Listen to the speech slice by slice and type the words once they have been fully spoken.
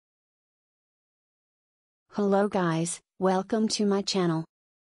Hello guys, welcome to my channel.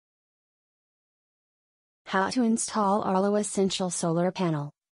 How to install Arlo Essential Solar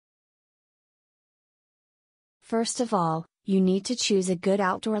Panel. First of all, you need to choose a good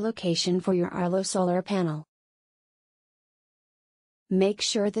outdoor location for your Arlo solar panel. Make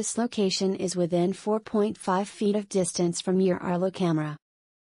sure this location is within 4.5 feet of distance from your Arlo camera.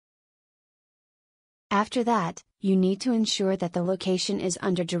 After that, you need to ensure that the location is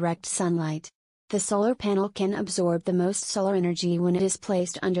under direct sunlight. The solar panel can absorb the most solar energy when it is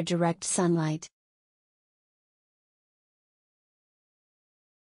placed under direct sunlight.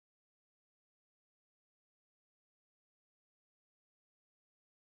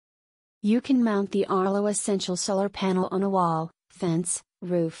 You can mount the Arlo Essential Solar Panel on a wall, fence,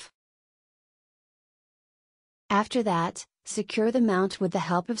 roof. After that, secure the mount with the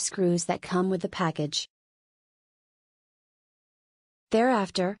help of screws that come with the package.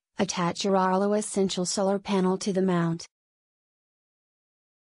 Thereafter, attach your Arlo Essential Solar Panel to the mount.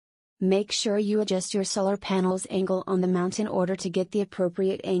 Make sure you adjust your solar panel's angle on the mount in order to get the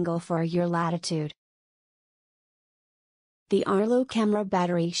appropriate angle for your latitude. The Arlo camera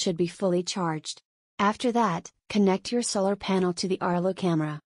battery should be fully charged. After that, connect your solar panel to the Arlo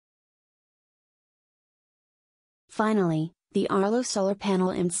camera. Finally, the Arlo solar panel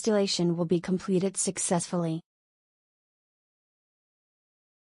installation will be completed successfully.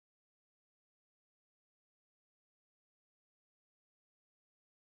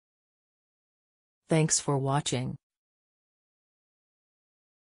 Thanks for watching.